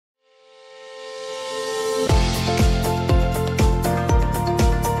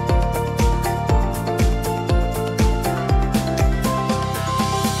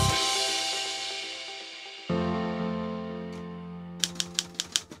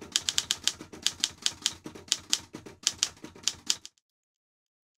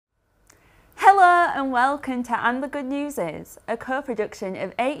and welcome to And the Good News Is, a co-production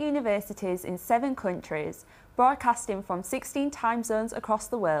of 8 universities in 7 countries, broadcasting from 16 time zones across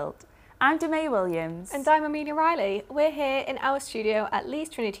the world. I'm Demay Williams. And I'm Amelia Riley. We're here in our studio at Leeds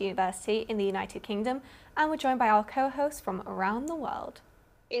Trinity University in the United Kingdom, and we're joined by our co-hosts from around the world.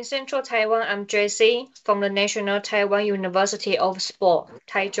 In Central Taiwan, I'm JC from the National Taiwan University of Sport,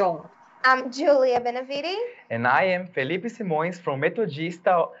 Taichung. I'm Julia Benavides. And I am Felipe Simões from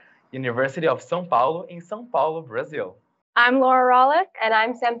Metodista University of São Paulo in São Paulo, Brazil. I'm Laura Rawlick. And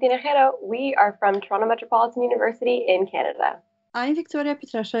I'm Sam Tinajero. We are from Toronto Metropolitan University in Canada. I'm Victoria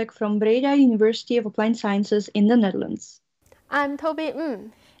Petraszek from Breda University of Applied Sciences in the Netherlands. I'm Toby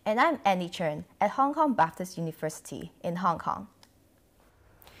And I'm Annie Chen at Hong Kong Baptist University in Hong Kong.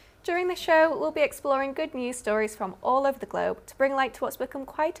 During the show, we'll be exploring good news stories from all over the globe to bring light to what's become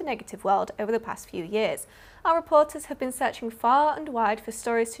quite a negative world over the past few years. Our reporters have been searching far and wide for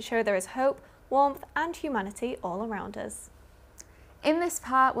stories to show there is hope, warmth and humanity all around us. In this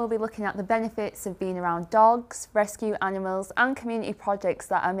part, we'll be looking at the benefits of being around dogs, rescue animals and community projects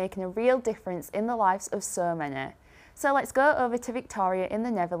that are making a real difference in the lives of so many. So let's go over to Victoria in the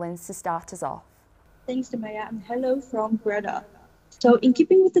Netherlands to start us off. Thanks, Demaya, and hello from Breda. So in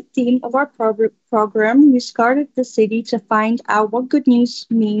keeping with the theme of our program, we scoured the city to find out what good news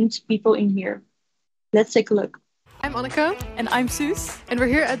means to people in here. Let's take a look. I'm Anneke. And I'm Suus. And we're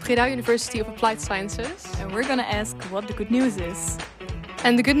here at Breda University of Applied Sciences. And we're gonna ask what the good news is.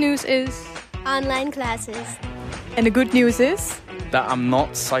 And the good news is... online classes. And the good news is... that I'm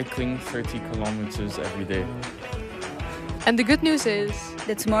not cycling 30 kilometers every day. And the good news is...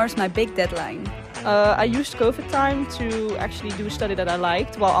 that tomorrow's my big deadline. I used COVID time to actually do a study that I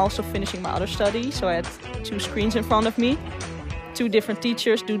liked while also finishing my other study. So I had 2 screens in front of me, 2 different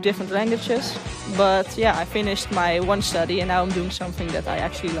teachers, 2 different languages. But yeah, I finished my one study and now I'm doing something that I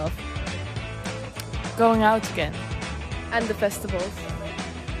actually love. Going out again. And the festivals.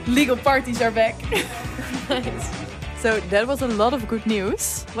 Legal parties are back. Nice. So that was a lot of good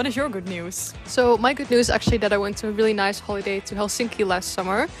news. What is your good news? So my good news is actually that I went to a really nice holiday to Helsinki last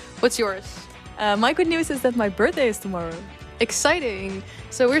summer. What's yours? My good news is that my birthday is tomorrow. Exciting!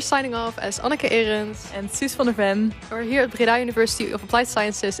 So we're signing off as Anneke Ahrens and Suus van der Ven. We're here at Breda University of Applied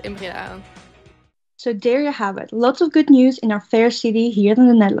Sciences in Breda. So there you have it. Lots of good news in our fair city here in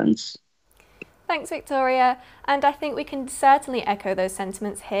the Netherlands. Thanks, Victoria. And I think we can certainly echo those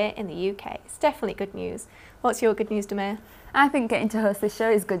sentiments here in the UK. It's definitely good news. What's your good news, Demay? I think getting to host this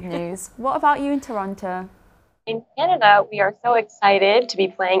show is good news. What about you in Toronto? In Canada, we are so excited to be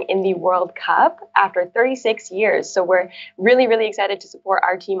playing in the World Cup after 36 years. So we're really, really excited to support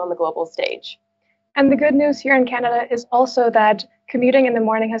our team on the global stage. And the good news here in Canada is also that commuting in the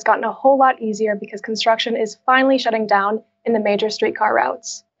morning has gotten a whole lot easier because construction is finally shutting down in the major streetcar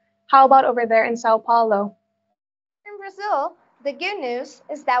routes. How about over there in Sao Paulo? In Brazil, the good news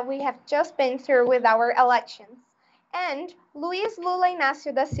is that we have just been through with our elections. And Luiz Lula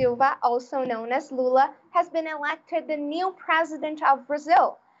Inácio da Silva, also known as Lula, has been elected the new president of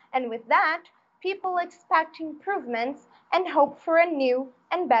Brazil. And with that, people expect improvements and hope for a new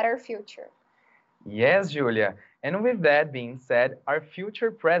and better future. Yes, Julia. And with that being said, our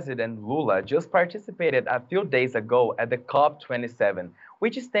future president Lula just participated a few days ago at the COP27,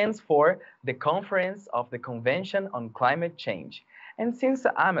 which stands for the Conference of the Convention on Climate Change. And since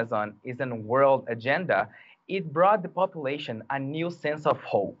the Amazon is a world agenda, it brought the population a new sense of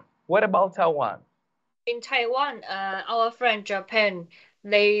hope. What about Taiwan? In Taiwan, our friend Japan,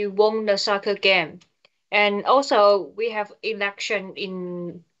 they won the soccer game. And also, we have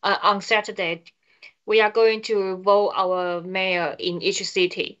election on Saturday. We are going to vote our mayor in each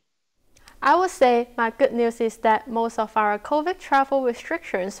city. I would say my good news is that most of our COVID travel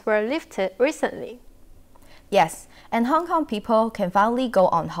restrictions were lifted recently. Yes, and Hong Kong people can finally go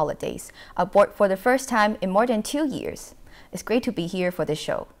on holidays, abroad for the first time in more than 2 years. It's great to be here for this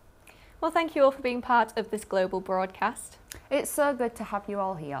show. Well, thank you all for being part of this global broadcast. It's so good to have you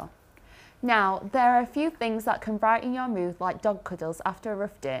all here. Now, there are a few things that can brighten your mood like dog cuddles after a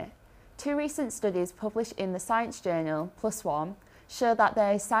rough day. 2 recent studies published in the science journal PLOS ONE show that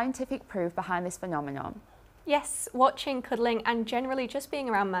there is scientific proof behind this phenomenon. Yes, watching, cuddling and generally just being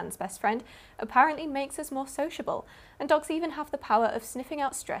around man's best friend apparently makes us more sociable, and dogs even have the power of sniffing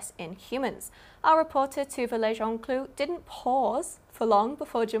out stress in humans. Our reporter Tuva Lejean-Clou didn't pause for long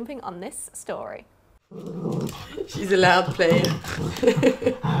before jumping on this story. She's a loud player.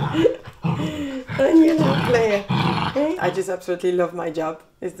 I'm a loud player. I just absolutely love my job.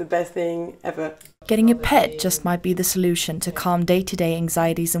 It's the best thing ever. Getting a pet just might be the solution to calm day-to-day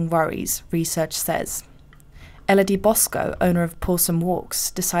anxieties and worries, research says. Elodie Bosco, owner of Possum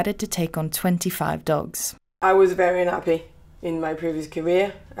Walks, decided to take on 25 dogs. I was very unhappy in my previous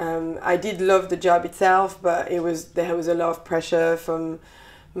career. I did love the job itself, but there was a lot of pressure from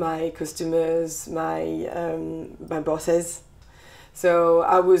my customers, my bosses. So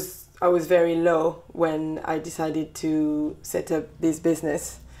I was very low when I decided to set up this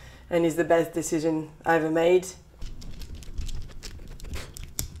business, and it's the best decision I ever made.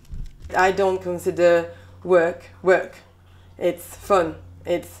 I don't consider work. It's fun.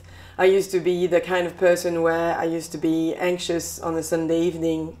 I used to be the kind of person where I used to be anxious on a Sunday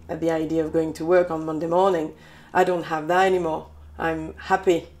evening at the idea of going to work on Monday morning. I don't have that anymore. I'm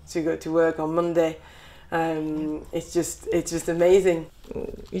happy to go to work on Monday. It's just amazing.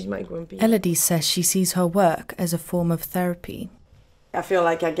 Elodie says she sees her work as a form of therapy. I feel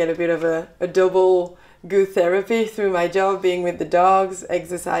like I get a bit of a double good therapy through my job, being with the dogs,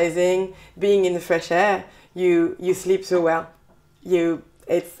 exercising, being in the fresh air. You sleep so well.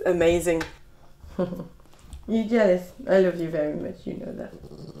 It's amazing. You're jealous. I love you very much, you know that.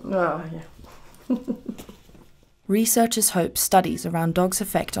 Oh, yeah. Researchers hope studies around dogs'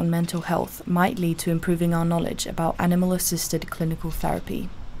 effect on mental health might lead to improving our knowledge about animal-assisted clinical therapy.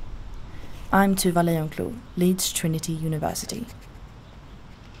 I'm Tuva Lejonklo, Leeds Trinity University.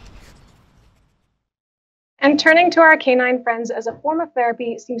 And turning to our canine friends as a form of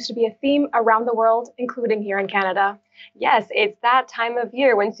therapy seems to be a theme around the world, including here in Canada. Yes, it's that time of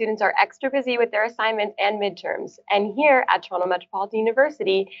year when students are extra busy with their assignments and midterms. And here at Toronto Metropolitan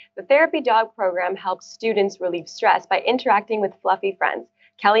University, the Therapy Dog program helps students relieve stress by interacting with fluffy friends.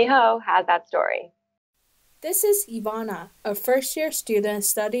 Kelly Ho has that story. This is Ivana, a first-year student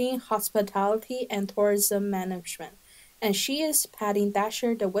studying hospitality and tourism management, and she is patting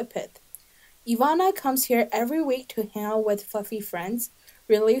Dasher the Whippet. Ivana comes here every week to hang out with fluffy friends,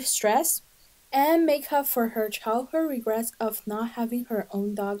 relieve stress, and make up for her childhood regrets of not having her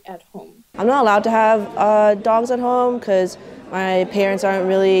own dog at home. I'm not allowed to have dogs at home because my parents aren't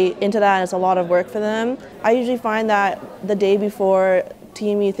really into that and it's a lot of work for them. I usually find that the day before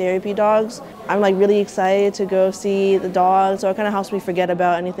TMU therapy dogs, I'm like really excited to go see the dogs, so it kind of helps me forget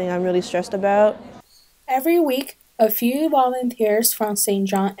about anything I'm really stressed about. Every week, a few volunteers from St.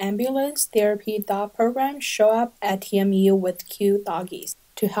 John Ambulance Therapy Dog Program show up at TMU with cute doggies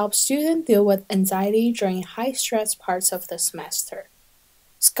to help students deal with anxiety during high-stress parts of the semester.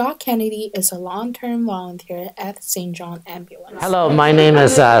 Scott Kennedy is a long-term volunteer at St. John Ambulance. Hello, my name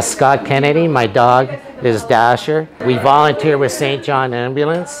is Scott Kennedy. My dog is Dasher. We volunteer with St. John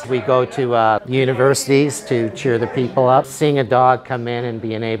Ambulance. We go to universities to cheer the people up. Seeing a dog come in and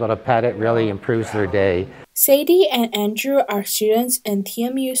being able to pet it really improves their day. Sadie and Andrew are students in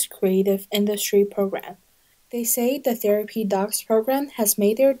TMU's Creative Industry program. They say the Therapy Dogs program has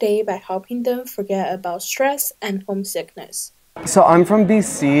made their day by helping them forget about stress and homesickness. So I'm from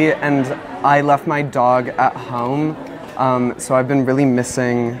BC and I left my dog at home, so I've been really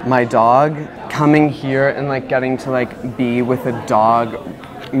missing my dog. Coming here and getting to be with a dog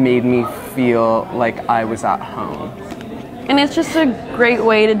made me feel like I was at home. And it's just a great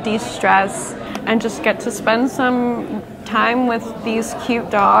way to de-stress and just get to spend some time with these cute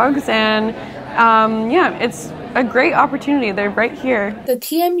dogs, and yeah, it's a great opportunity. They're right here. The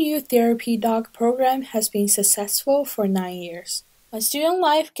TMU Therapy Dog program has been successful for 9 years. When student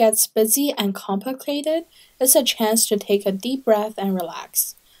life gets busy and complicated, it's a chance to take a deep breath and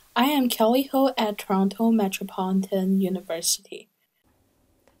relax. I am Kelly Ho at Toronto Metropolitan University.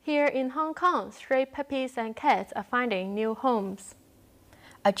 Here in Hong Kong, stray puppies and cats are finding new homes.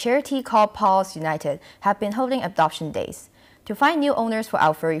 A charity called Paws United have been holding adoption days to find new owners for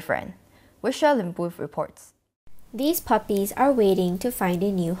our furry friend. Wisha Limbu reports. These puppies are waiting to find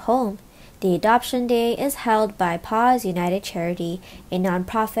a new home. The adoption day is held by Paws United Charity, a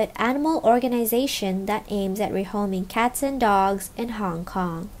non-profit animal organization that aims at rehoming cats and dogs in Hong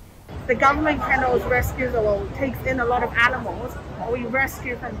Kong. The government kennels rescues or takes in a lot of animals, or we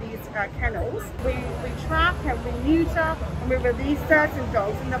rescue from these kennels. We trap and we neuter and we release certain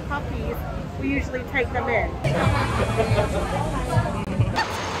dogs, and the puppies, we usually take them in.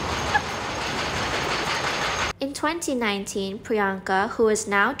 In 2019, Priyanka, who is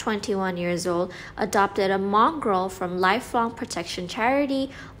now 21 years old, adopted a mongrel from Lifelong Protection Charity,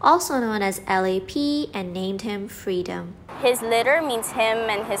 also known as LAP, and named him Freedom. His litter means him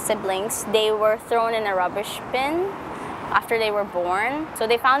and his siblings. They were thrown in a rubbish bin after they were born. So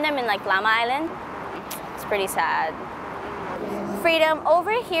they found them in Lama Island. It's pretty sad. Freedom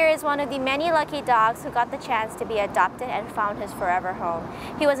over here is one of the many lucky dogs who got the chance to be adopted and found his forever home.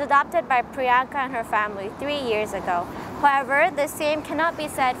 He was adopted by Priyanka and her family 3 years ago. However, the same cannot be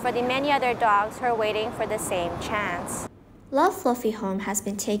said for the many other dogs who are waiting for the same chance. Love Fluffy Home has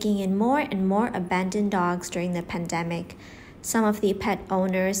been taking in more and more abandoned dogs during the pandemic. Some of the pet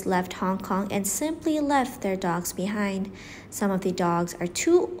owners left Hong Kong and simply left their dogs behind. Some of the dogs are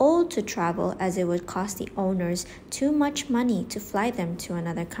too old to travel as it would cost the owners too much money to fly them to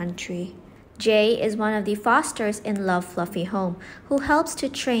another country. Jay is one of the fosters in Love Fluffy Home who helps to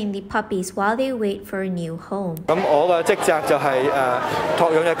train the puppies while they wait for a new home. 咁我嘅職責就係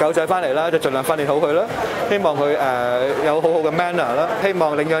託養隻狗仔翻嚟啦，就盡量訓練好佢啦，希望佢有好好嘅 manner 啦，希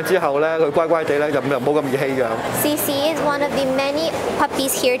望領養之後咧佢乖乖地咧就唔好咁易棄養。CC is one of the many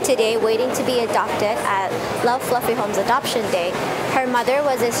puppies here today waiting to be adopted at Love Fluffy Home's adoption day. Her mother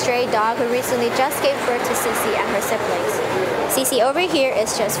was a stray dog who recently just gave birth to CC and her siblings. CC over here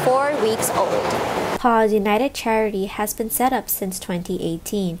is just 4 weeks old. Paws United Charity has been set up since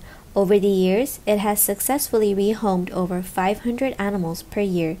 2018. Over the years, it has successfully rehomed over 500 animals per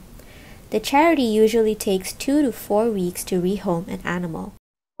year. The charity usually takes 2 to 4 weeks to rehome an animal.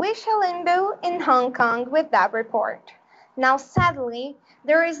 We shall end in Hong Kong with that report. Now, sadly,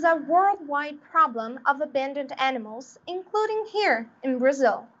 there is a worldwide problem of abandoned animals, including here in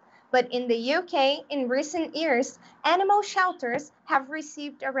Brazil. But in the UK, in recent years, animal shelters have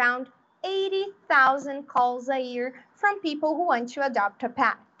received around 80,000 calls a year from people who want to adopt a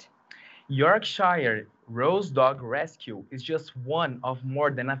pet. Yorkshire Rose Dog Rescue is just one of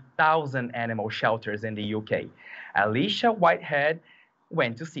more than 1,000 animal shelters in the UK. Alicia Whitehead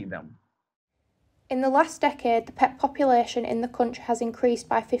went to see them. In the last decade, the pet population in the country has increased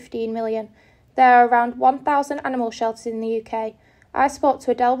by 15 million. There are around 1,000 animal shelters in the UK. I spoke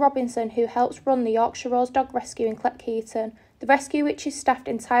to Adele Robinson, who helps run the Yorkshire Rose Dog Rescue in Cleckheaton. The rescue, which is staffed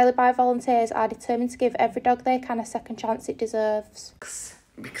entirely by volunteers, are determined to give every dog they can a second chance it deserves.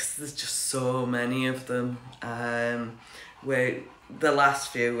 Because there's just so many of them. The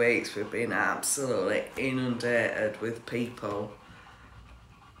last few weeks we've been absolutely inundated with people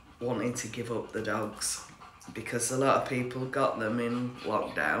wanting to give up the dogs because a lot of people got them in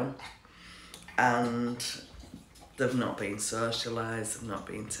lockdown and they've not been socialised, they've not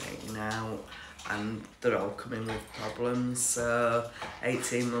been taken out, and they're all coming with problems. So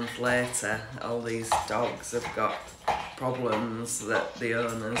 18 months later, all these dogs have got problems that the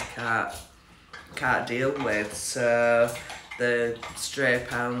owners can't deal with. So the stray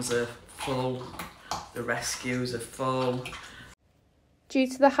pounds are full, the rescues are full. Due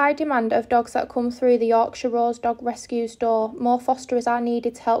to the high demand of dogs that come through the Yorkshire Rose Dog Rescue store, more fosterers are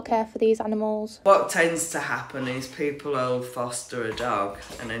needed to help care for these animals. What tends to happen is people will foster a dog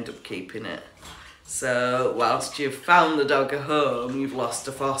and end up keeping it. So whilst you've found the dog a home, you've lost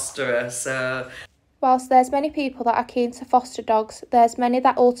a fosterer. So whilst there's many people that are keen to foster dogs, there's many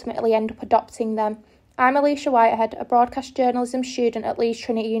that ultimately end up adopting them. I'm Alicia Whitehead, a broadcast journalism student at Leeds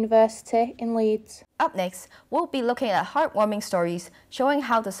Trinity University in Leeds. Up next, we'll be looking at heartwarming stories showing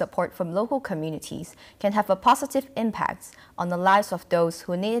how the support from local communities can have a positive impact on the lives of those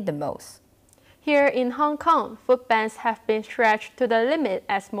who need it the most. Here in Hong Kong, food banks have been stretched to the limit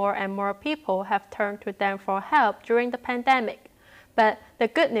as more and more people have turned to them for help during the pandemic. But the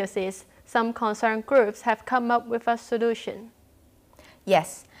good news is, some concerned groups have come up with a solution.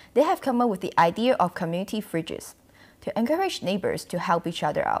 Yes, they have come up with the idea of community fridges to encourage neighbors to help each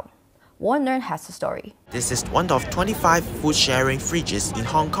other out. Warner has the story. This is one of 25 food-sharing fridges in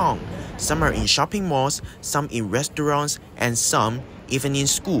Hong Kong. Some are in shopping malls, some in restaurants, and some even in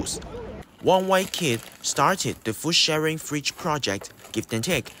schools. One white kid started the food-sharing fridge project, Give and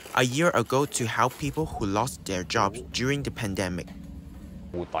Take, a year ago to help people who lost their jobs during the pandemic.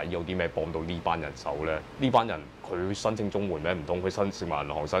 到底有啲咩幫到呢班人手咧？呢班人佢申請綜援咩？唔通佢食物銀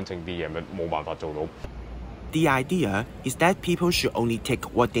行申請啲嘢咩？冇辦法做到。The idea is that people should only take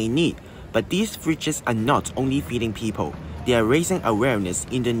what they need, but these fridges are not only feeding people; they are raising awareness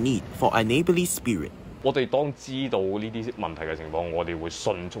in the need for a neighborly spirit. 我哋當知道呢啲問題嘅情況，我哋會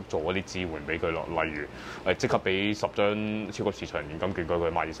迅速做一啲支援俾佢咯，例如即刻俾10張超級市場現金券佢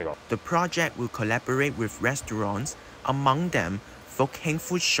買嘢食咯。The project will collaborate with restaurants, among them Fook Heng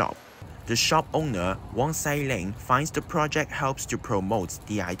Food Shop. The shop owner, Wang Sai-ling, finds the project helps to promote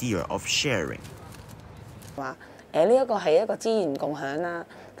the idea of sharing. 話呢一個係一個資源共享啦，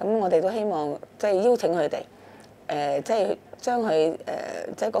咁我哋都希望邀請佢哋將佢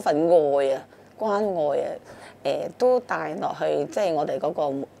嗰份愛啊、關愛啊都帶落去我哋嗰個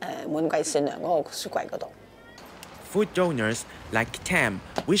滿季善良嗰個書櫃嗰度。Food donors like Tam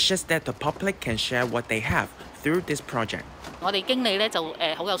wishes that the public can share what they have through this project. 我哋經理咧就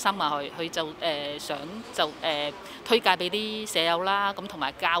好有心啊，佢就想推介俾啲舍友啦，咁同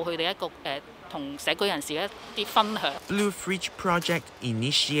埋教佢哋一個同社區人士一啲分享。Blue Fridge Project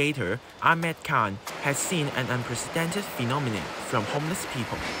initiator Ahmed Khan has seen an unprecedented phenomenon from homeless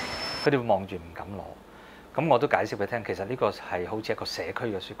people. 佢哋會望住唔敢攞，咁我都解釋俾佢聽，其實呢個係好似一個社區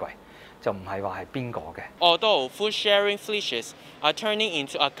嘅雪櫃，就唔係話係邊個嘅。Although food sharing fridges are turning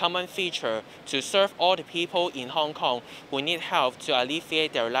into a common feature to serve all the people in Hong Kong who need help to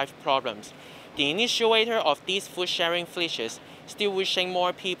alleviate their life problems, the initiator of these food sharing fridges still wishing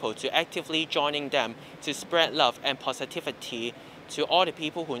more people to actively joining them to spread love and positivity to all the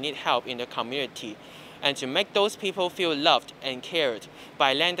people who need help in the community, and to make those people feel loved and cared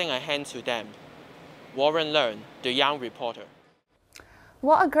by lending a hand to them. Warren Learn, the young reporter.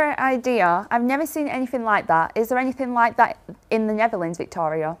 What a great idea. I've never seen anything like that. Is there anything like that in the Netherlands,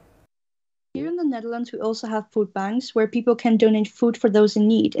 Victoria? Here in the Netherlands, we also have food banks where people can donate food for those in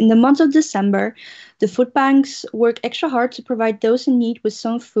need. In the month of December, the food banks work extra hard to provide those in need with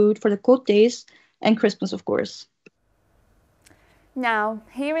some food for the cold days and Christmas, of course. Now,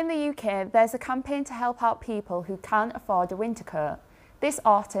 here in the UK, there's a campaign to help out people who can't afford a winter coat. This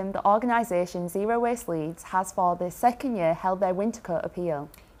autumn, the organisation Zero Waste Leeds has for the second year held their winter coat appeal.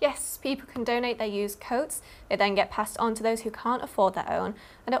 Yes, people can donate their used coats. They then get passed on to those who can't afford their own,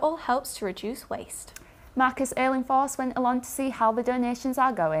 and it all helps to reduce waste. Marcus Aylingforce went along to see how the donations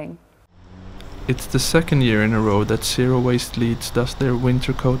are going. It's the second year in a row that Zero Waste Leeds does their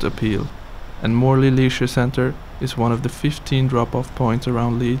winter coat appeal, and Morley Leisure Centre is one of the 15 drop-off points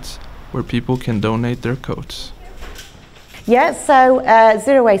around Leeds where people can donate their coats. Yeah, so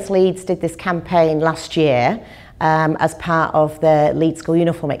Zero Waste Leeds did this campaign last year as part of the Leeds School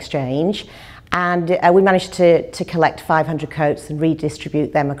Uniform Exchange, and we managed to collect 500 coats and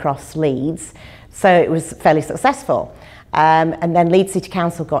redistribute them across Leeds, so it was fairly successful. And then Leeds City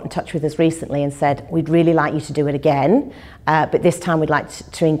Council got in touch with us recently and said, we'd really like you to do it again, but this time we'd like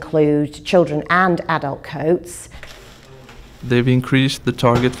to include children and adult coats. They've increased the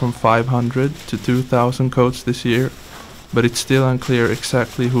target from 500 to 2,000 coats this year, but it's still unclear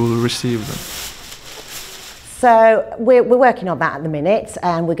exactly who will receive them. So we're working on that at the minute,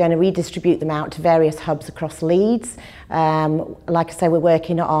 and we're going to redistribute them out to various hubs across Leeds. Like I say, we're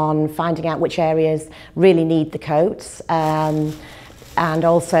working on finding out which areas really need the coats, and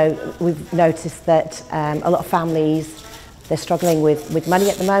also we've noticed that a lot of families, they're struggling with money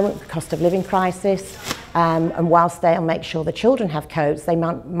at the moment, the cost of living crisis, and whilst they'll make sure the children have coats, they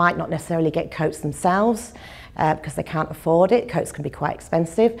might not necessarily get coats themselves. Because they can't afford it. Coats can be quite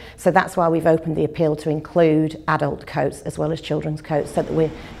expensive. So that's why we've opened the appeal to include adult coats as well as children's coats, so that we're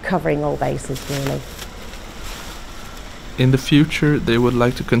covering all bases really. In the future, they would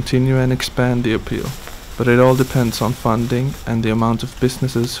like to continue and expand the appeal, but it all depends on funding and the amount of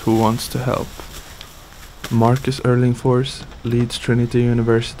businesses who wants to help. Marcus Erlingfors, Leeds Trinity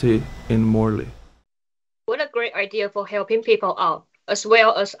University in Morley. What a great idea for helping people out, as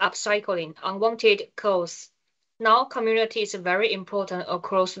well as upcycling unwanted clothes. Now, community is very important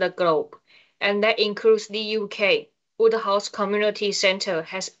across the globe, and that includes the UK. Woodhouse Community Centre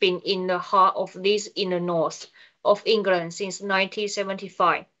has been in the heart of Leeds in the north of England since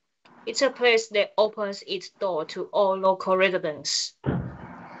 1975. It's a place that opens its door to all local residents.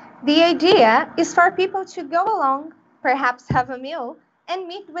 The idea is for people to go along, perhaps have a meal, and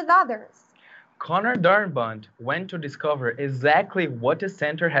meet with others. Connor Darnbund went to discover exactly what the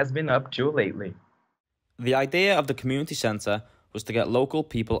centre has been up to lately. The idea of the community centre was to get local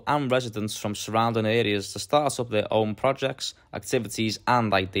people and residents from surrounding areas to start up their own projects, activities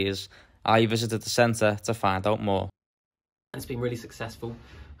and ideas. I visited the centre to find out more. It's been really successful.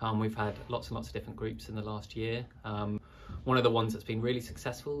 We've had lots and lots of different groups in the last year. One of the ones that's been really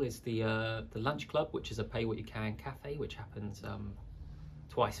successful is the Lunch Club, which is a pay what you can cafe, which happens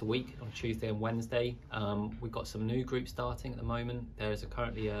twice a week on Tuesday and Wednesday. We've got some new groups starting at the moment. There is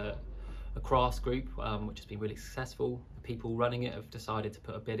currently a crafts group which has been really successful. The people running it have decided to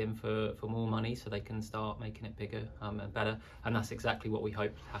put a bid in for more money so they can start making it bigger and better, and that's exactly what we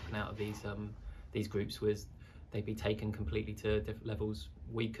hope to happen out of these groups, was they'd be taken completely to different levels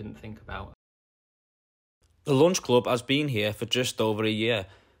we couldn't think about. The Lunch Club has been here for just over a year.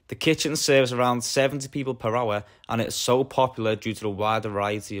 The kitchen serves around 70 people per hour, and it's so popular due to the wide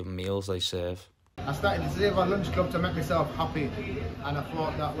variety of meals they serve. I started the Zero Lunch Club to make myself happy, and I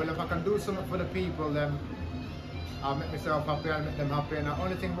thought that, well, if I can do something for the people, then I'll make myself happy and make them happy. And the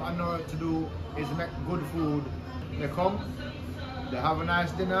only thing what I know to do is make good food. They come, they have a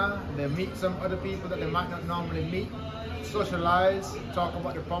nice dinner, they meet some other people that they might not normally meet, socialise, talk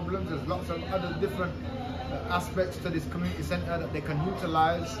about the problems. There's lots of other different aspects to this community centre that they can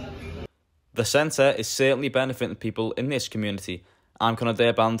utilise. The centre is certainly benefiting people in this community, I'm Conor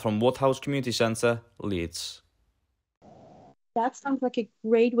Dearban from Woodhouse Community Centre, Leeds. That sounds like a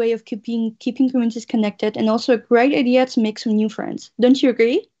great way of keeping communities connected and also a great idea to make some new friends. Don't you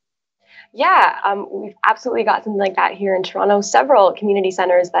agree? Yeah, we've absolutely got something like that here in Toronto. Several community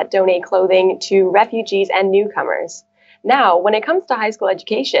centres that donate clothing to refugees and newcomers. Now, when it comes to high school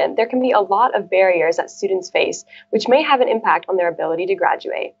education, there can be a lot of barriers that students face, which may have an impact on their ability to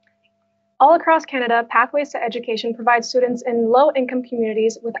graduate. All across Canada, Pathways to Education provides students in low-income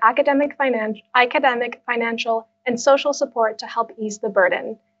communities with academic, financial, and social support to help ease the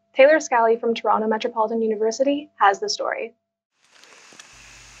burden. Taylor Scally from Toronto Metropolitan University has the story.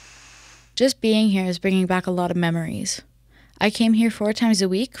 Just being here is bringing back a lot of memories. I came here 4 times a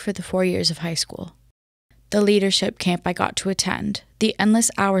week for the 4 years of high school. The leadership camp I got to attend, the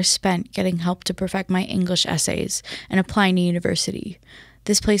endless hours spent getting help to perfect my English essays and applying to university.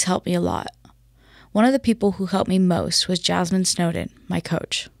 This place helped me a lot. One of the people who helped me most was Jasmine Snowden, my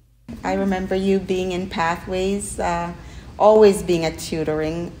coach. I remember you being in Pathways, always being at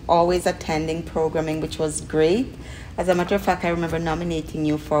tutoring, always attending programming, which was great. As a matter of fact, I remember nominating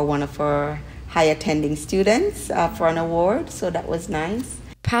you for one of our high attending students for an award, so that was nice.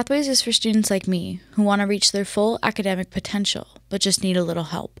 Pathways is for students like me who want to reach their full academic potential, but just need a little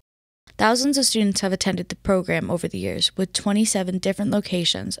help. Thousands of students have attended the program over the years with 27 different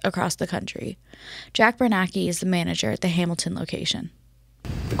locations across the country. Jack Bernacki is the manager at the Hamilton location.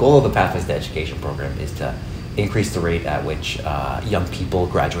 The goal of the Pathways to Education program is to increase the rate at which young people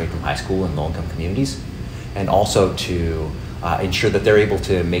graduate from high school in low-income communities, and also to ensure that they're able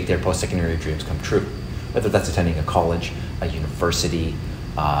to make their post-secondary dreams come true, whether that's attending a college, a university,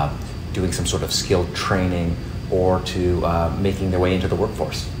 doing some sort of skilled training, or to making their way into the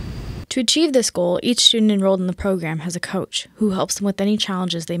workforce. To achieve this goal, each student enrolled in the program has a coach who helps them with any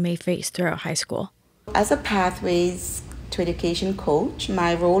challenges they may face throughout high school. As a Pathways to Education coach,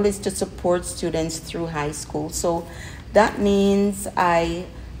 my role is to support students through high school. So that means I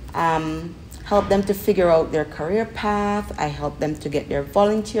help them to figure out their career path, I help them to get their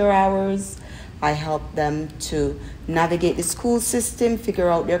volunteer hours, I help them to navigate the school system, figure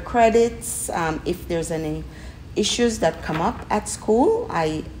out their credits. If there's any issues that come up at school,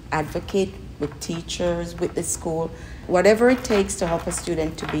 I advocate with teachers, with the school, whatever it takes to help a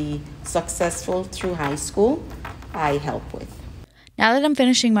student to be successful through high school, I help with. Now that I'm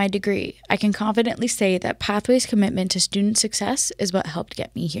finishing my degree, I can confidently say that Pathways' commitment to student success is what helped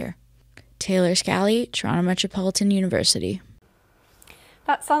get me here. Taylor Scally, Toronto Metropolitan University.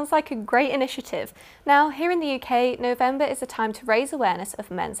 That sounds like a great initiative. Now, here in the UK, November is a time to raise awareness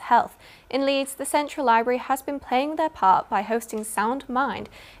of men's health. In Leeds, the Central Library has been playing their part by hosting Sound Mind.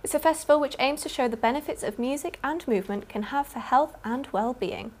 It's a festival which aims to show the benefits of music and movement can have for health and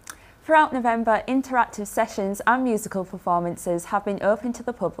well-being. Throughout November, interactive sessions and musical performances have been open to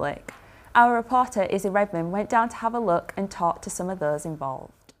the public. Our reporter Izzy Redmond went down to have a look and talk to some of those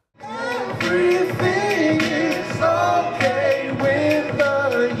involved. Everything is okay with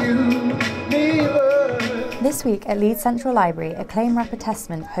the universe. This week at Leeds Central Library, Acclaim Rapper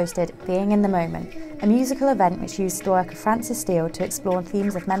Testament hosted Being in the Moment, a musical event which used the work of Francis Steele to explore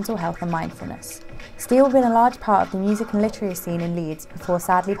themes of mental health and mindfulness. Steele had been a large part of the music and literary scene in Leeds before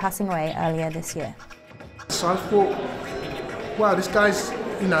sadly passing away earlier this year. So I thought, wow, this guy's,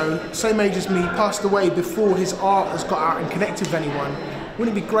 same age as me, passed away before his art has got out and connected with anyone.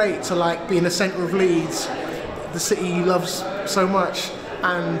 Wouldn't it be great to be in the centre of Leeds, the city he loves so much,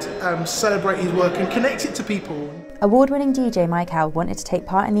 and celebrate his work and connect it to people? Award-winning DJ Mike Howe wanted to take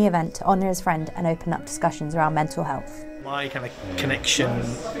part in the event to honour his friend and open up discussions around mental health. My kind of connection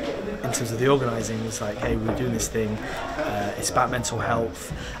in terms of the organising was like, hey, we're doing this thing, it's about mental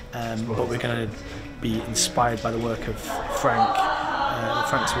health, but we're going to be inspired by the work of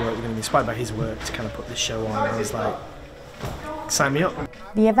Frank's work, we're going to be inspired by his work to kind of put this show on, and I was like, sign me up.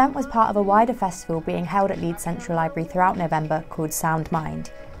 The event was part of a wider festival being held at Leeds Central Library throughout November called Sound Mind.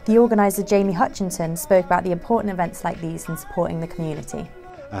 The organiser Jamie Hutchinson spoke about the important events like these in supporting the community.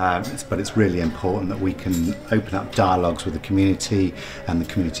 But it's really important that we can open up dialogues with the community and the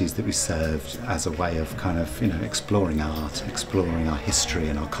communities that we served as a way of kind of, exploring art, exploring our history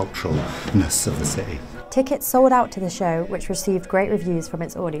and our culturalness of the city. Tickets sold out to the show, which received great reviews from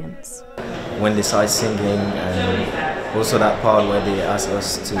its audience. When they started singing and also that part where they asked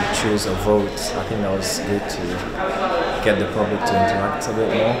us to choose a vote, I think that was good to get the public to interact a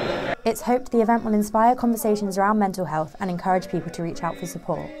bit more. It's hoped the event will inspire conversations around mental health and encourage people to reach out for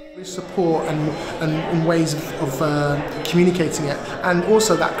support. Support and ways of communicating it, and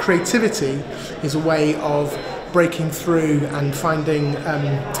also that creativity is a way of breaking through and finding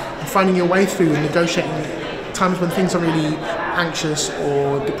your way through and negotiating times when things are really anxious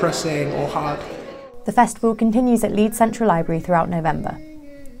or depressing or hard. The festival continues at Leeds Central Library throughout November.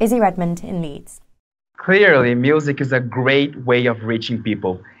 Izzy Redmond in Leeds. Clearly, music is a great way of reaching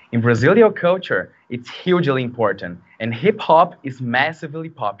people. In Brazilian culture, it's hugely important, and hip-hop is massively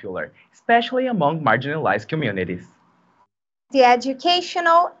popular, especially among marginalized communities. The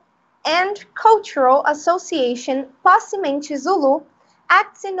Educational and Cultural Association Possimente Zulu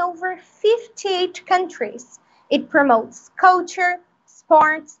acts in over 58 countries. It promotes culture,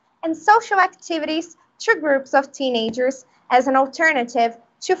 sports, and social activities to groups of teenagers as an alternative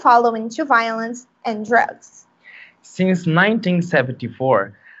to fall into violence and drugs. Since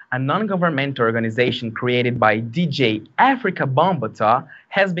 1974, a non-governmental organization created by DJ Africa Bambata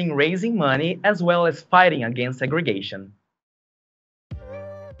has been raising money as well as fighting against segregation.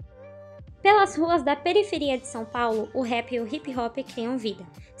 Pelas ruas da periferia de São Paulo, o rap e o hip hop criam vida,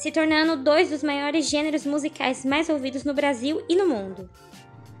 se tornando dois dos maiores gêneros musicais mais ouvidos no Brasil e no mundo.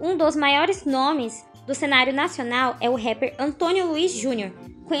 Um dos maiores nomes do cenário nacional é o rapper Antônio Luiz Júnior,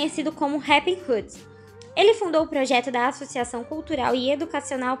 conhecido como Rapping Hood. Ele fundou o projeto da Associação Cultural e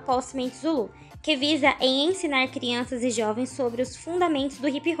Educacional Possimente Zulu, que visa em ensinar crianças e jovens sobre os fundamentos do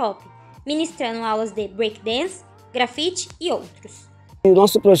hip hop, ministrando aulas de breakdance, grafite e outros. O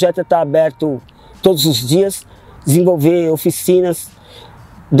nosso projeto está aberto todos os dias, desenvolver oficinas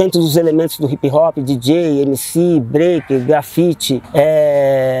dentro dos elementos do hip hop, DJ, MC, break, grafite,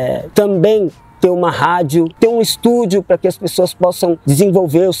 também ter uma rádio, ter um estúdio para que as pessoas possam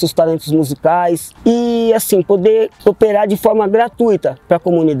desenvolver os seus talentos musicais e assim poder operar de forma gratuita para a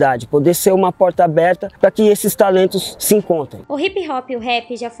comunidade, poder ser uma porta aberta para que esses talentos se encontrem. O hip hop e o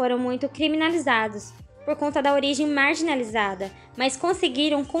rap já foram muito criminalizados por conta da origem marginalizada, mas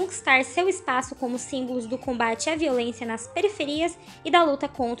conseguiram conquistar seu espaço como símbolos do combate à violência nas periferias e da luta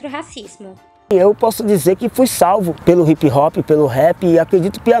contra o racismo. Eu posso dizer que fui salvo pelo hip hop, pelo rap e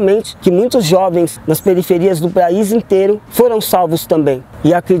acredito piamente que muitos jovens nas periferias do país inteiro foram salvos também.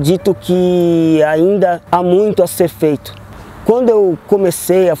 E acredito que ainda há muito a ser feito. Quando eu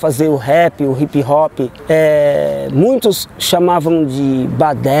comecei a fazer o rap, o hip hop, muitos chamavam de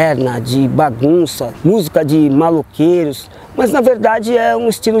baderna, de bagunça, música de maloqueiros, mas na verdade é um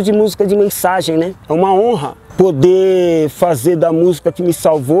estilo de música de mensagem, né? É uma honra poder fazer da música que me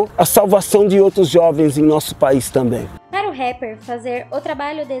salvou a salvação de outros jovens em nosso país também. Para o rapper, fazer o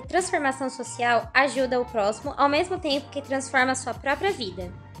trabalho de transformação social ajuda o próximo ao mesmo tempo que transforma a sua própria vida.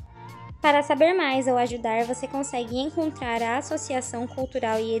 Para saber mais ou ajudar, você consegue encontrar a Associação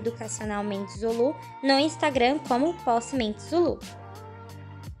Cultural e Educacional Mente Zulu no Instagram como Possimente Zulu.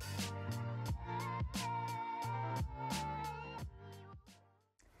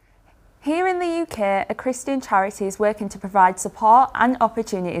 Here in the UK, a Christian charity is working to provide support and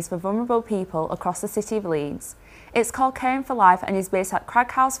opportunities for vulnerable people across the city of Leeds. It's called Caring for Life and is based at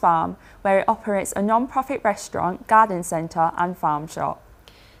Craghouse Farm, where it operates a non-profit restaurant, garden centre and farm shop.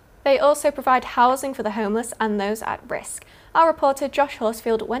 They also provide housing for the homeless and those at risk. Our reporter Josh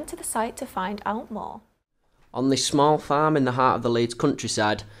Horsfield went to the site to find out more. On this small farm in the heart of the Leeds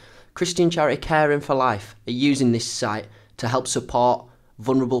countryside, Christian charity Caring for Life are using this site to help support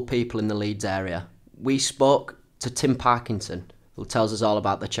vulnerable people in the Leeds area. We spoke to Tim Parkinson, who tells us all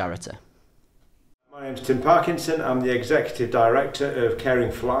about the charity. My name's Tim Parkinson. I'm the Executive Director of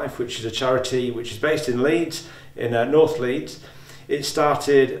Caring for Life, which is a charity which is based in Leeds, in North Leeds. It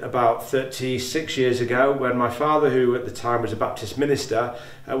started about 36 years ago when my father, who at the time was a Baptist minister,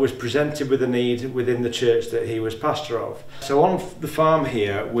 was presented with a need within the church that he was pastor of. So on the farm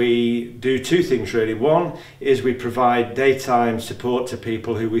here we do two things really. One is we provide daytime support to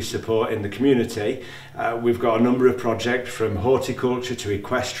people who we support in the community. We've got a number of projects from horticulture to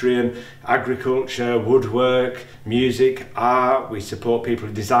equestrian, agriculture, woodwork, music, art. We support people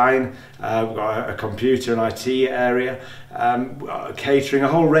who design. We've got a computer and IT area, catering, a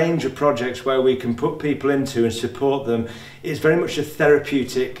whole range of projects where we can put people into and support them. It's very much a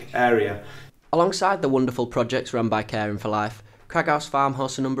therapeutic area. Alongside the wonderful projects run by Caring for Life, Craghouse Farm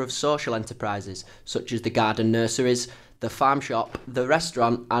hosts a number of social enterprises such as the garden nurseries, the farm shop, the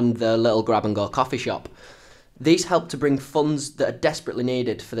restaurant and the little grab-and-go coffee shop. These help to bring funds that are desperately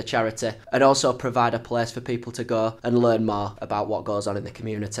needed for the charity and also provide a place for people to go and learn more about what goes on in the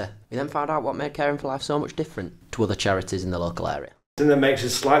community. We then found out what made Caring for Life so much different to other charities in the local area. The thing that makes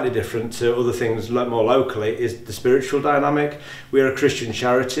us slightly different to other things more locally is the spiritual dynamic. We are a Christian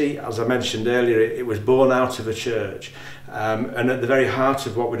charity. As I mentioned earlier, it was born out of a church. And at the very heart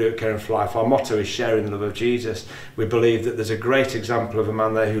of what we do at Caring for Life, our motto is sharing the love of Jesus. We believe that there's a great example of a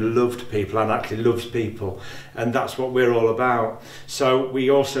man there who loved people and actually loves people, and that's what we're all about. So we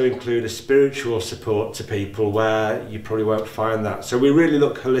also include a spiritual support to people where you probably won't find that. So we really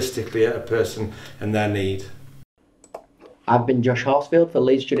look holistically at a person and their need. I've been Josh Horsfield for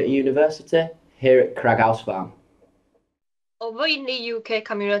Leeds Trinity University, here at Craghouse Farm. Over in the UK,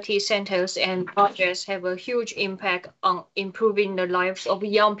 community centres and projects have a huge impact on improving the lives of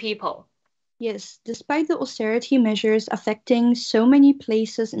young people. Yes, despite the austerity measures affecting so many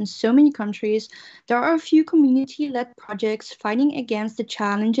places in so many countries, there are a few community-led projects fighting against the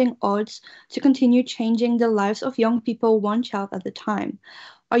challenging odds to continue changing the lives of young people one child at a time.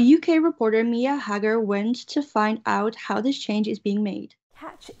 Our UK reporter Mia Hager went to find out how this change is being made.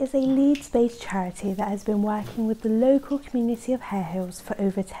 Catch is a Leeds-based charity that has been working with the local community of Hare Hills for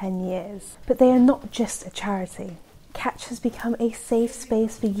over 10 years. But they are not just a charity. Catch has become a safe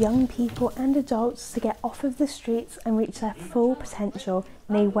space for young people and adults to get off of the streets and reach their full potential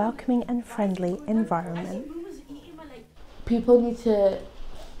in a welcoming and friendly environment. People need to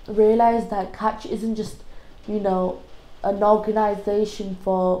realise that Catch isn't just, an organisation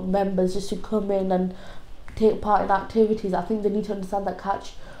for members just to come in and take part in activities. I think they need to understand that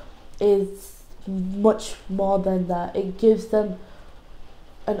Catch is much more than that. It gives them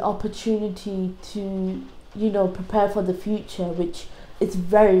an opportunity to prepare for the future, which is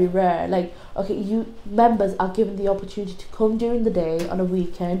very rare. Members are given the opportunity to come during the day on a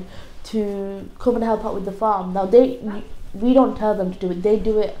weekend to come and help out with the farm. Now we don't tell them to do it. They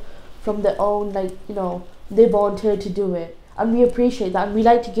do it from their own, they volunteer to do it. And we appreciate that, and we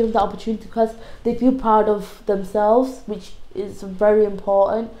like to give them the opportunity because they feel proud of themselves, which is very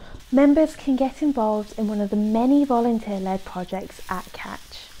important. Members can get involved in one of the many volunteer-led projects at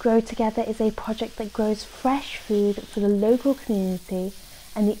Catch. Grow Together is a project that grows fresh food for the local community,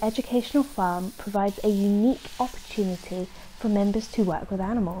 and the educational farm provides a unique opportunity for members to work with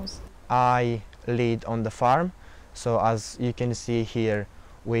animals. I lead on the farm, so as you can see here,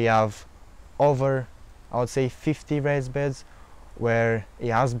 we have over, I would say, 50 raised beds where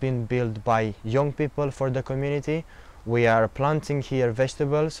it has been built by young people for the community. We are planting here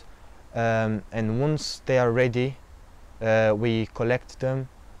vegetables, and once they are ready, we collect them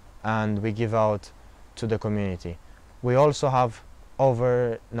and we give out to the community. We also have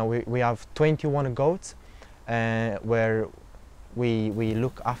we have 21 goats where we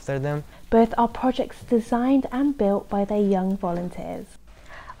look after them. Both are projects designed and built by their young volunteers.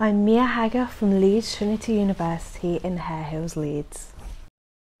 I'm Mia Hager from Leeds Trinity University in Hare Hills, Leeds.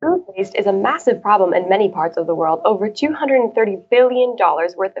 Food waste is a massive problem in many parts of the world. Over $230 billion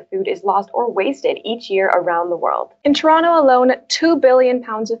worth of food is lost or wasted each year around the world. In Toronto alone, 2 billion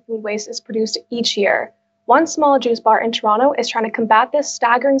pounds of food waste is produced each year. One small juice bar in Toronto is trying to combat this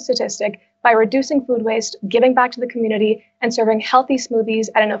staggering statistic by reducing food waste, giving back to the community, and serving healthy smoothies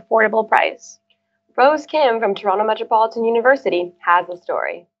at an affordable price. Rose Kim from Toronto Metropolitan University has the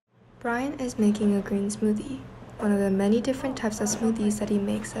story. Brian is making a green smoothie, one of the many different types of smoothies that he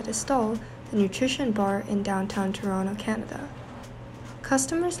makes at his stall, the Nutrition Bar in downtown Toronto, Canada.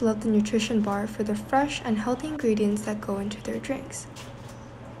 Customers love the Nutrition Bar for the fresh and healthy ingredients that go into their drinks.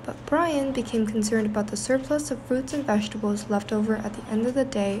 But Brian became concerned about the surplus of fruits and vegetables left over at the end of the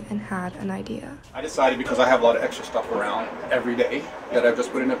day and had an idea. I decided, because I have a lot of extra stuff around every day, that I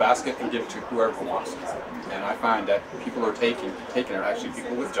just put in a basket and give it to whoever wants it. And I find that people are taking it are actually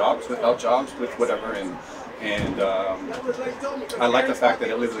people with jobs, without jobs, with whatever, and I like the fact that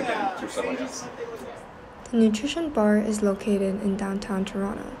it lives again through someone else. The Nutrition Bar is located in downtown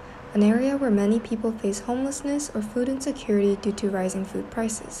Toronto, an area where many people face homelessness or food insecurity due to rising food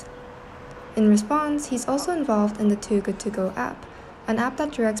prices. In response, he's also involved in the Too Good To Go app, an app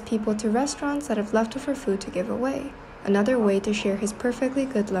that directs people to restaurants that have leftover food to give away, another way to share his perfectly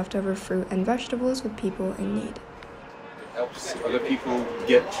good leftover fruit and vegetables with people in need. It helps other people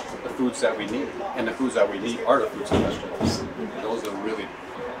get the foods that we need, and the foods that we need are the fruits and vegetables. Those are really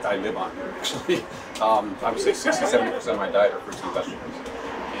I live on here, actually. I would say 60-70% of my diet are fruits and vegetables.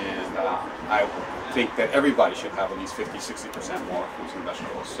 And I think that everybody should have at least 50-60% more fruits and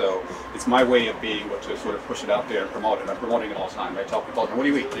vegetables. So it's my way of being able to sort of push it out there and promote it. I'm promoting it all the time. I tell people, what do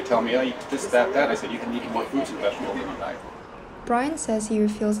you eat? They tell me, I eat this, that. I said, you can eat more fruits and vegetables in my diet. Brian says he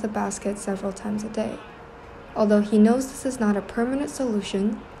refills the basket several times a day. Although he knows this is not a permanent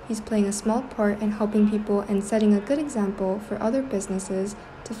solution, he's playing a small part in helping people and setting a good example for other businesses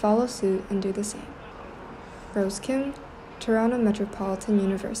to follow suit and do the same. Rose Kim, Toronto Metropolitan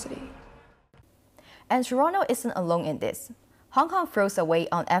University. And Toronto isn't alone in this. Hong Kong throws away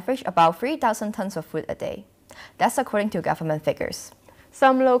on average about 3,000 tons of food a day. That's according to government figures.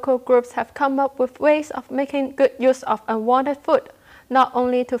 Some local groups have come up with ways of making good use of unwanted food, not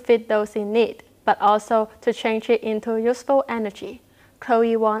only to feed those in need, but also to change it into useful energy.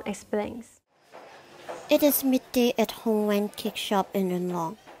 Chloe Wong explains. It is midday at Hong Wen Cake Shop in Yuen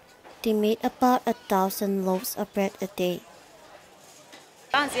Long. They made about 1,000 loaves of bread a day.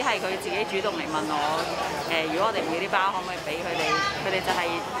 嗰陣時係佢自己主動嚟問我，如果我哋每啲包可唔可以俾佢哋？佢哋就係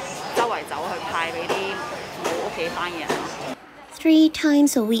周圍走去派俾啲冇屋企返嘅人。3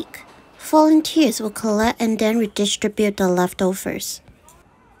 times a week, volunteers will collect and then redistribute the leftovers.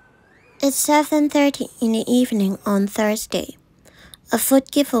 It's 7:30 in the evening on Thursday, a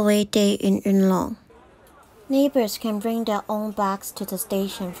food giveaway day in Yuen Long. Neighbors can bring their own bags to the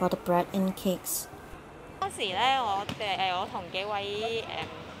station for the bread and cakes. 當時咧，我同幾位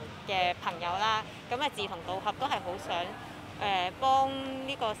嘅朋友啦，咁志同道合，都係好想幫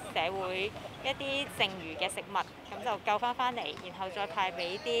呢個社會一啲剩餘嘅食物，咁就救翻嚟，然後再派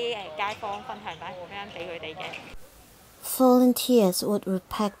俾啲街坊分享翻俾佢哋嘅。Volunteers would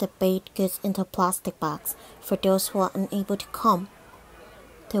repack the baked goods into plastic bags for those who are unable to come.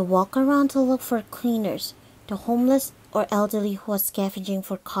 They walk around to look for cleaners, the homeless or elderly who are scavenging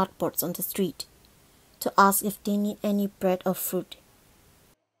for cardboards on the street, to ask if they need any bread or fruit.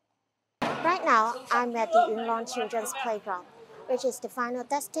 Right now, I'm at the Yuen Long Children's Playground, which is the final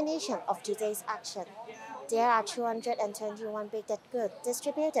destination of today's action. There are 221 baked goods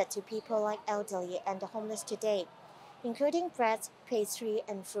distributed to people like elderly and the homeless today, including bread, pastry,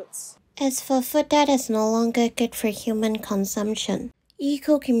 and fruits. As for food that is no longer good for human consumption,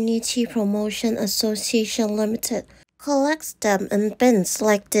 Eco Community Promotion Association Limited collects them in bins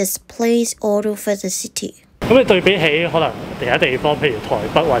like this placed all over the city. 咁你對比起可能其他地方，譬如台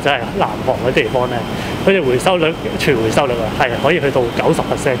北或者係南韓嘅地方咧，佢哋回收率、廚回收率啊，係可以去到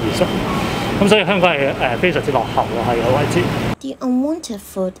90% 以上。咁所以香港係非常之落後咯，喺個位置。The unwanted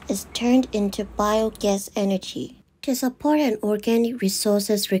food is turned into biogas energy to support an organic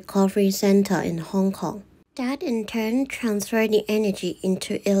resources recovery center in Hong Kong. That in turn transfer the energy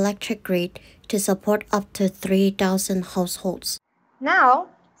into electric grid to support up to 3,000 households. Now,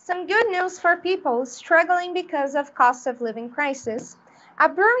 some good news for people struggling because of cost of living crisis. A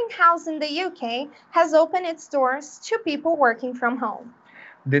brewing house in the UK has opened its doors to people working from home.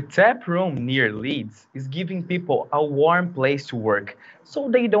 The tap room near Leeds is giving people a warm place to work, so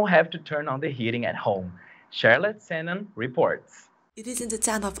they don't have to turn on the heating at home. Charlotte Shannon reports. It is in the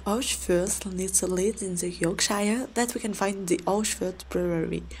town of Ashford, near to Leeds in the Yorkshire, that we can find the Ashford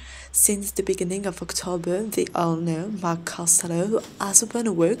Brewery. Since the beginning of October, the owner, Mark Costello, has opened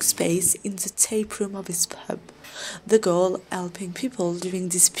a workspace in the tape room of his pub. The goal, helping people during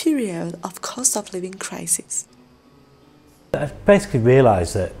this period of cost of living crisis. I've basically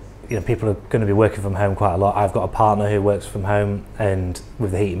realised that people are going to be working from home quite a lot. I've got a partner who works from home, and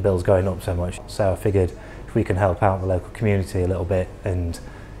with the heating bills going up so much, so I figured if we can help out the local community a little bit and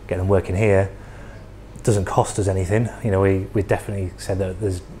get them working here, it doesn't cost us anything. We definitely said that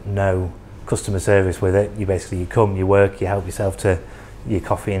there's no customer service with it. You come, you work, you help yourself to your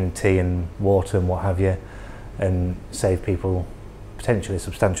coffee and tea and water and what have you, and save people potentially a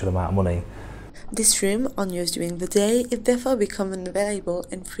substantial amount of money. This room, unused during the day, is therefore becoming available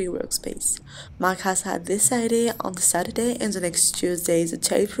in free workspace. Mark has had this idea on the Saturday, and the next Tuesday the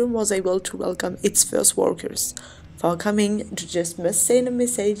tape room was able to welcome its first workers. For coming, you just must send a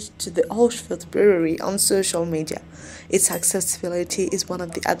message to the Ashford Brewery on social media. Its accessibility is one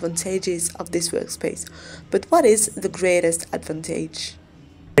of the advantages of this workspace. But what is the greatest advantage?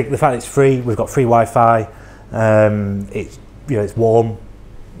 The fact it's free, we've got free Wi-Fi, it's warm.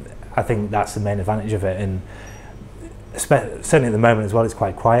 I think that's the main advantage of it, and certainly at the moment as well, it's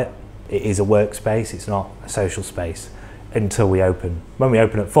quite quiet. It is a workspace, it's not a social space until we open. When we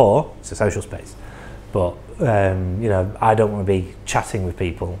open at 4, it's a social space, but I don't want to be chatting with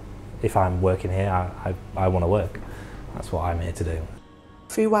people. If I'm working here, I want to work. That's what I'm here to do.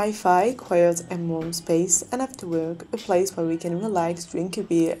 Free Wi-Fi, quiet and warm space, and after work, a place where we can relax, drink a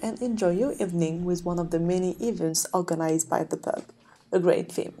beer and enjoy your evening with one of the many events organized by the pub. A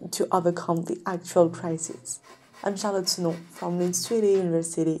great theme to overcome the actual crisis. I'm Charlotte Shannon from Leeds Trinity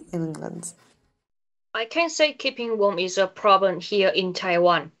University in England. I can say keeping warm is a problem here in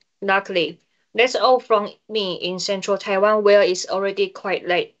Taiwan. Luckily, that's all from me in central Taiwan, where it's already quite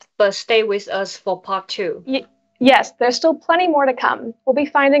late. But stay with us for part 2. Yes, there's still plenty more to come. We'll be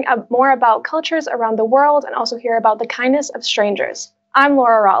finding out more about cultures around the world and also hear about the kindness of strangers. I'm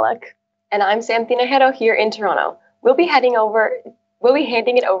Laura Rollick. And I'm Sam Tinajero here in Toronto. We'll be handing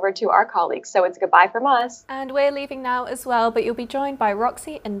it over to our colleagues, so it's goodbye from us. And we're leaving now as well, but you'll be joined by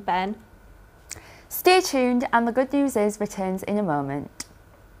Roxy and Ben. Stay tuned, and the good news is returns in a moment.